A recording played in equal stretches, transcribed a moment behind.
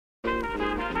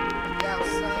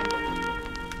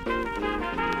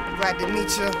Glad to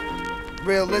meet you.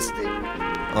 Realistic.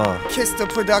 Kista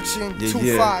production.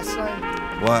 2-5,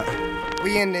 son. What?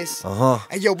 We in this.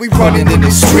 Hey yo, we running in the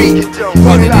street.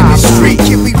 Running in the street.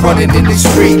 Yeah, we running in the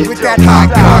street with that hot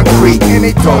concrete. And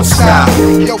it don't stop.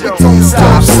 Yo, it don't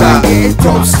stop. Yeah, it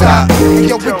don't stop.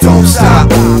 Yo, it don't stop.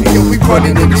 Yo, we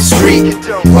running in the street.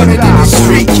 Running in the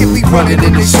street. Yeah, we running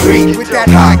in the street with that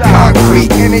hot concrete.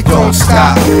 And it don't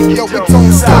stop. Yo, it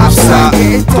don't stop.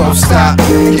 Yeah, it don't stop.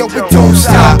 Yo, it don't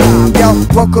stop. Yo,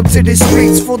 welcome to the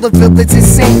streets full of villains and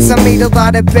saints. I made a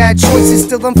lot of bad choices,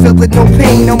 still I'm feeling no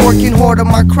pain. I'm working hard on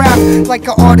my craft like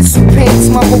an artist who paints.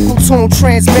 My vocal tone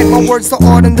transmit my words to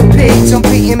art on the page. I'm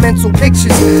painting mental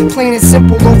pictures, plain and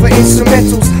simple over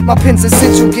instrumentals. My pen's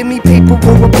essential, give me paper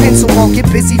or a pencil. I'll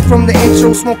get busy from the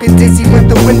intro, smoking dizzy with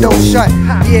the window shut.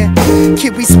 Yeah,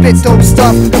 kid, we spit dope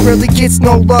stuff, it really gets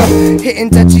no love. Hitting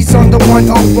Dutchies on the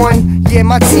 101. Yeah,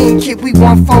 my team, kid, we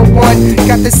 141.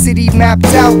 Got the city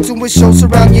mapped out, doing shows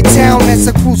around your town. As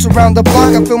I cruise around the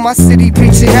block, I feel my city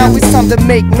reaching out. It's time to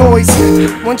make noise,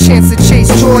 one chance to chase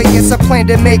joy. Yes, I plan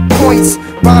to make points.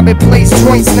 Rhyming plays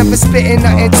joints, never spitting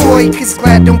nothing toy. Cause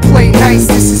glad don't play nice,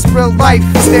 this is real life.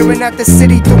 Staring at the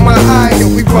city through my eyes. Yo,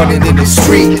 we running in the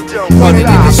street. Running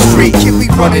in the street. Yeah, we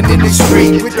running in the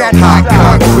street with that hot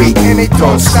concrete. And it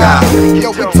don't stop.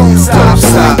 Yo, it don't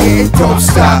stop. Yeah, it don't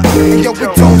stop. Yo,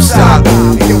 it don't stop.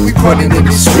 Yo, we running in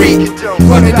the street.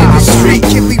 Running in the street.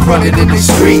 Yeah, we running in the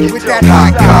street with that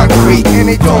hot concrete. And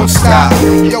it don't stop.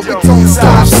 Yo, it don't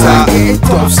stop. Yeah, it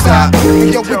don't stop.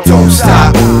 Yo, it don't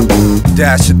stop.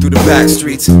 Dashing through the back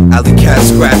streets, alley cats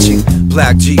scratching,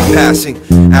 black Jeep passing,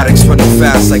 addicts running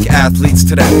fast like athletes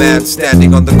to that man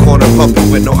standing on the corner pumping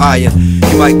with no iron.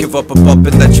 He might give up a bump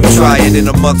and let you try it. In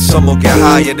a month some will get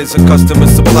hired as a customer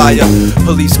supplier.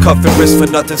 Police cuffing wrists for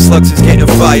nothing, slugs is getting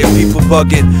fired. People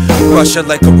bugging, rushing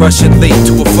like a Russian late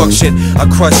to a function. I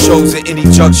crush shows at any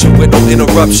junction with no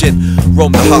interruption.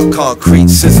 Roam the hot concrete,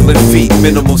 sizzling feet,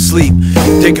 minimal sleep.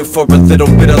 Digging for a little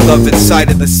bit of love inside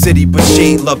of the city, but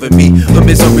she ain't loving me. Her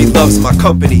misery loves my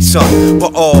company, son.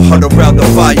 We're all hung around the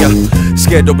fire,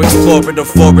 scared to explore in the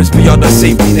forest beyond our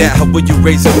safety net. How will you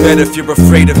raise a bed if you're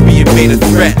afraid of being made a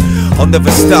threat? I'll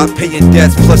never stop paying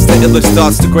debts, plus the illest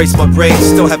thoughts to grace my brain.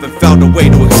 Still haven't found a way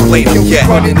to explain them yet.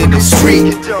 Running in the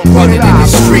street, running in the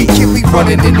street. Yeah, we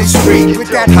running in the street with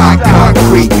that hot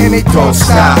concrete. And it don't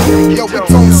stop. Yo, it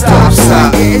don't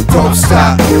stop. Yeah, it don't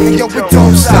stop. Yo, it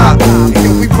don't stop.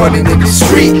 Yo, we running in the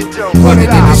street.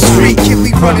 Running in the street. Yeah, we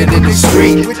running in the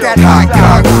street with that hot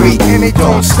concrete. And it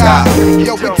don't stop.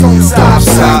 Yo, it don't stop.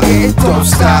 Yeah, it don't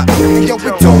stop. Yo,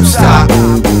 it don't stop.